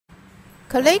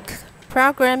Click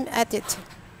Program Edit.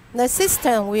 The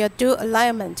system will do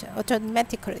alignment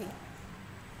automatically.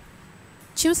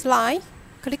 Choose Line,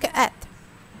 click Add.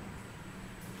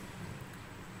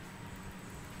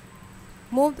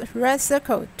 Move the red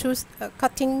circle to a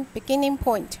cutting beginning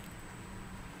point.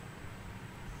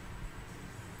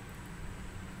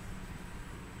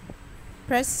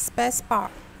 Press Space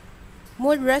Bar.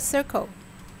 Move red circle.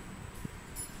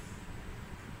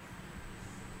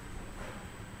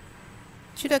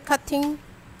 To the cutting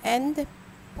end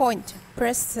point,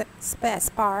 press Space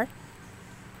Bar.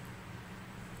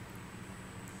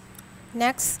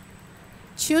 Next,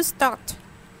 choose Dot.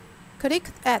 Click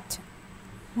Add.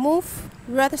 Move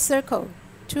red circle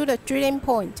to the drilling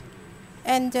point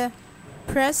and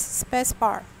press Space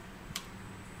Bar.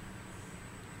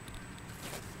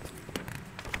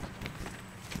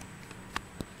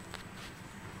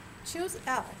 Choose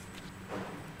L.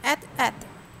 Add.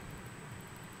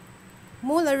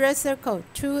 Move the red circle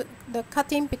to the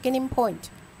cutting beginning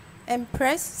point and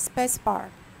press Space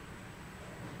Bar.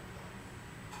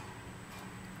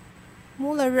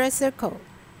 Move the red circle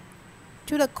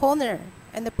to the corner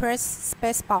and press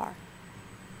Space Bar.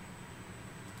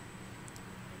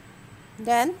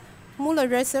 Then, move the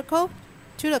red circle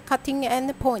to the cutting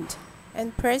end point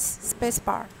and press Space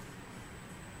Bar.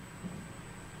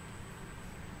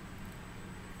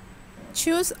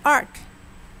 Choose Arc.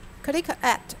 Click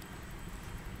Add.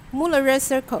 Move the red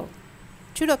circle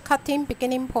to the cutting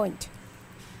beginning point.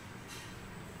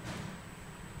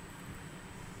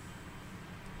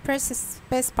 Press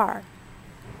Space Bar.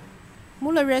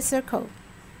 Move the red circle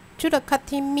to the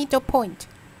cutting middle point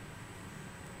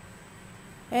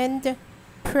and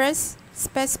press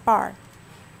Space Bar.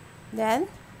 Then,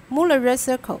 move the red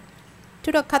circle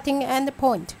to the cutting end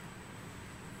point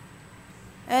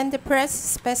and press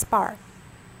Space Bar.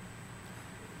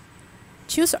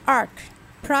 Choose Arc,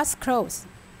 press Close.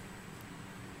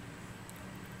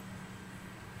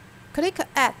 Click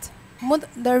Add. Move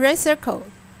the red circle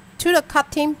to the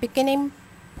cutting beginning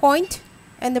point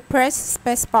and press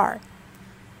Space Bar.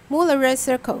 Move the red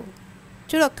circle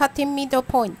to the cutting middle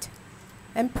point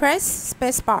and press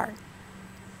Space Bar.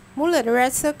 Move the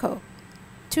red circle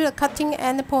to the cutting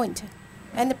end point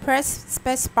and press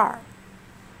Space Bar.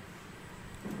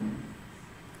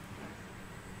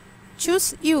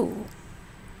 Choose U.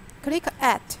 Click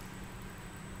Add.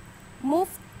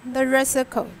 Move the red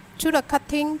circle to the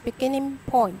cutting beginning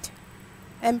point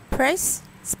and press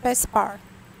Space Bar.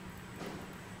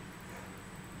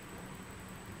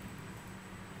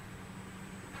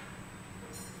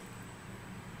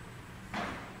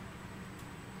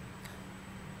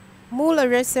 Move the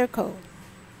red circle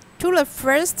to the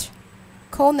first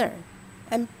corner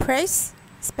and press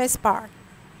Space Bar.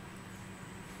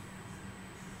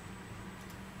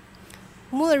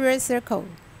 Move the red circle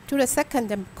to the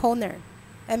second corner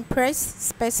and press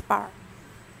Space Bar.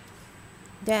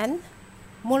 Then,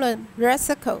 move the red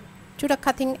circle to the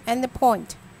cutting end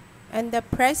point and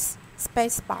press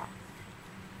Space Bar.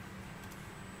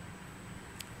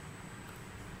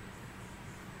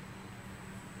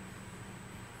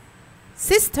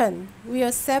 System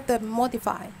will save the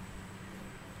modify.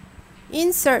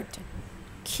 Insert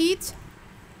key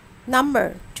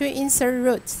number to insert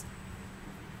roots.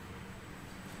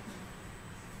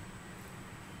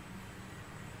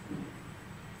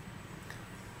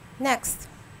 Next,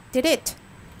 delete.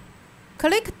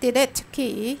 Click Delete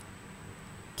key.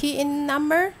 Key in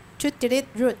number to delete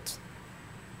root.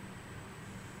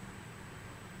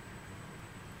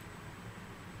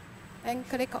 And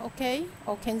click OK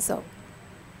or Cancel.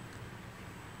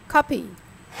 Copy.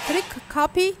 Click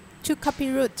Copy to copy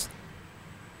root.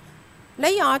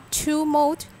 There are two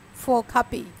modes for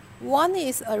copy. One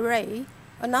is array,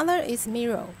 another is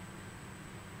mirror.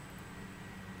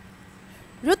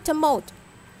 Root mode.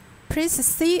 Please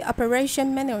see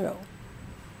Operation Manual.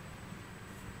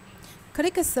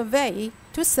 Click Survey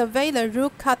to survey the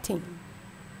root cutting.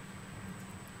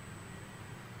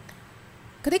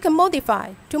 Click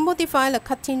Modify to modify the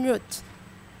cutting root.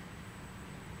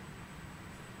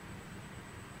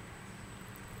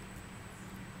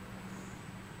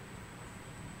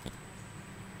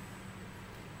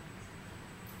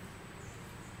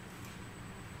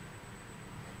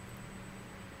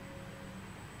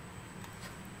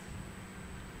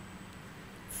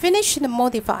 Finish the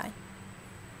modify.